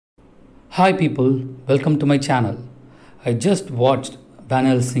Hi people, welcome to my channel. I just watched Van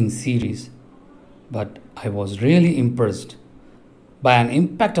Helsing series, but I was really impressed by an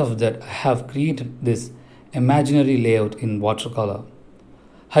impact of that I have created this imaginary layout in watercolor.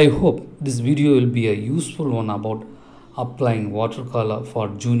 I hope this video will be a useful one about applying watercolor for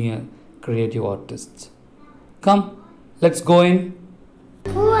junior creative artists. Come, let's go in.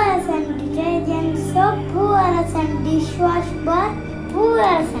 Who has a detergent soap? Who has a dishwash bar? Who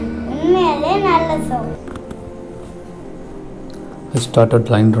has உண்மையிலே நல்ல soap? I started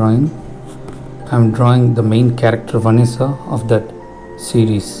line drawing. I am drawing the main character Vanessa of that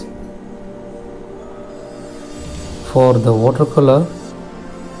series. For the watercolor,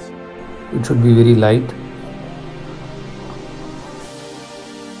 it should be very light.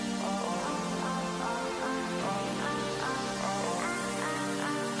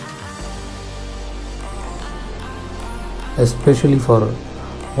 Especially for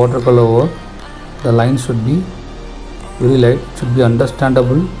watercolor work, the lines should be very light. It should be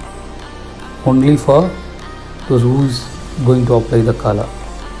understandable only for those who is going to apply the color,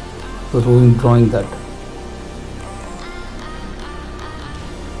 those who is drawing that.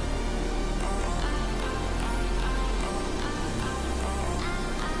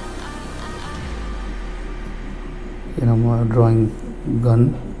 Drawing gun.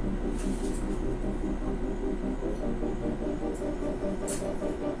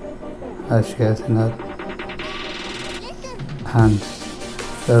 As she has in her hands,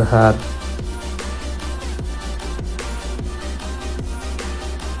 her hair.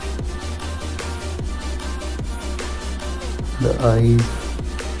 The eyes,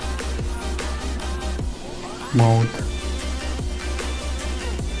 mouth,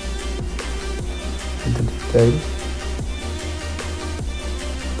 with the detail,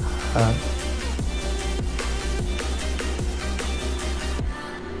 hair.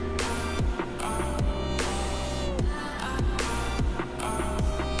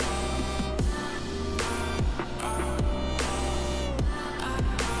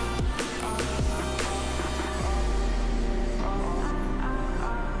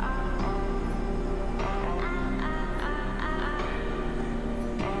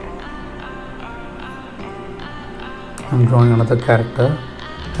 I'm drawing another character.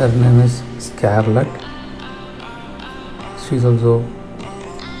 Her name is Scarlett. She's also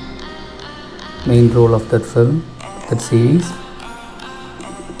main role of that film, that series.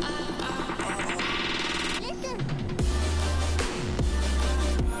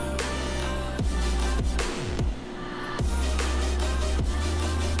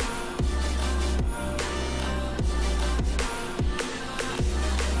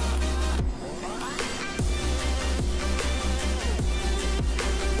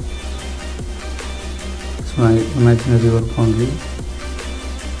 My imaginary work only,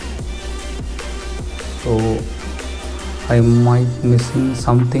 so I might missing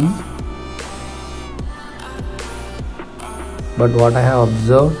something, but what I have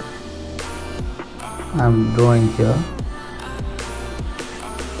observed I am drawing here.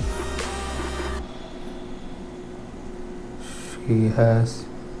 She has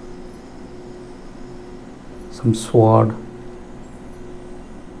some sword.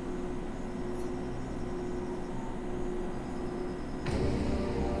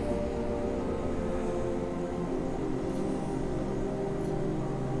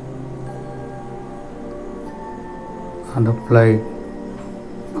 And apply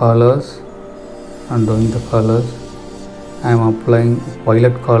colors and doing the colors. I am applying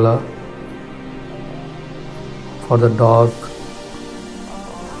violet color for the dark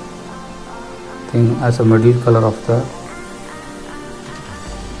thing as a middle color of the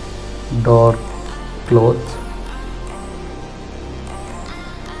dark clothes.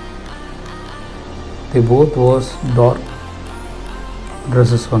 They both was dark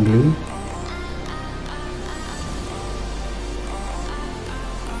dresses only.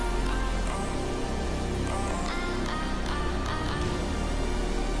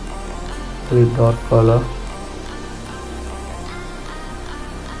 Very dark color.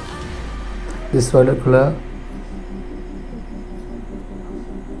 This violet color,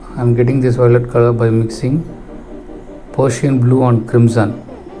 I am getting this violet color by mixing Persian blue and crimson.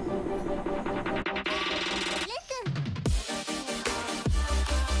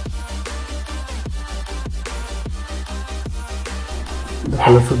 The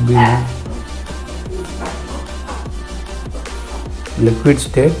color should be liquid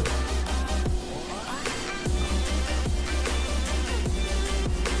state.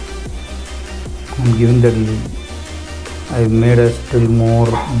 I'm giving that, I made a still more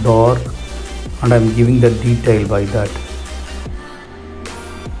dark and I'm giving the detail by that.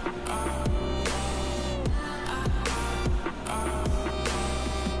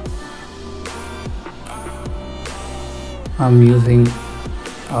 I'm using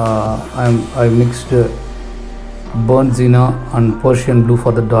I mixed burnt sienna and Persian blue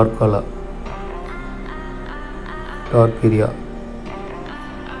for the dark color, dark area.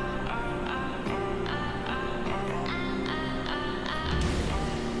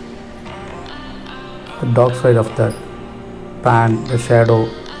 The dark side of that pan, the shadow,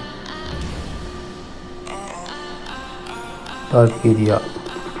 dark area.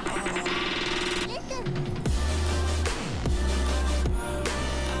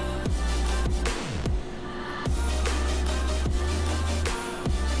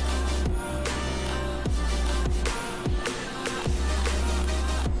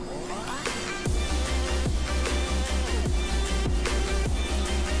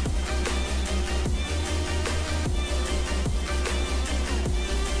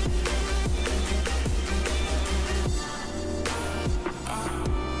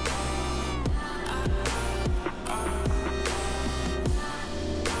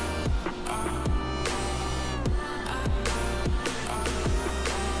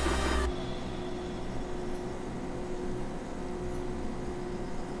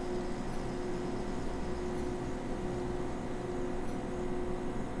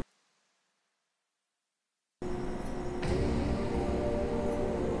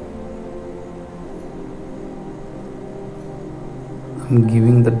 I'm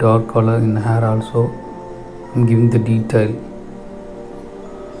giving the dark color in hair also. I'm giving the detail.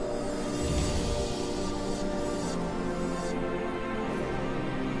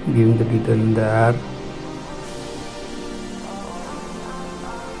 Giving the detail in the hair.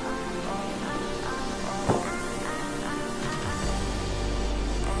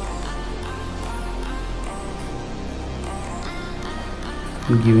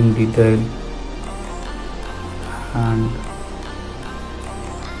 I'm giving detail and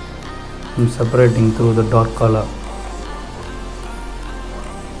I'm separating through the dark color.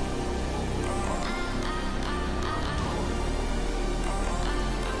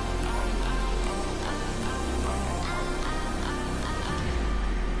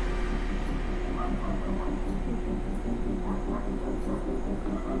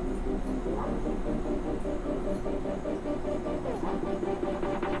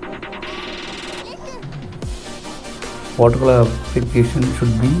 Watercolor application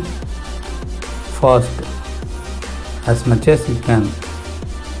should be fast as much as you can,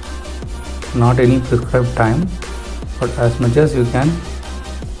 not any prescribed time, but as much as you can,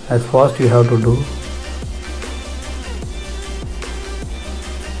 as fast you have to do.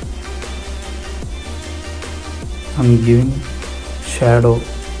 I'm giving shadow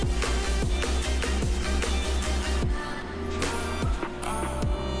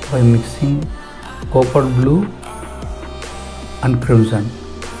by mixing copper blue and crimson.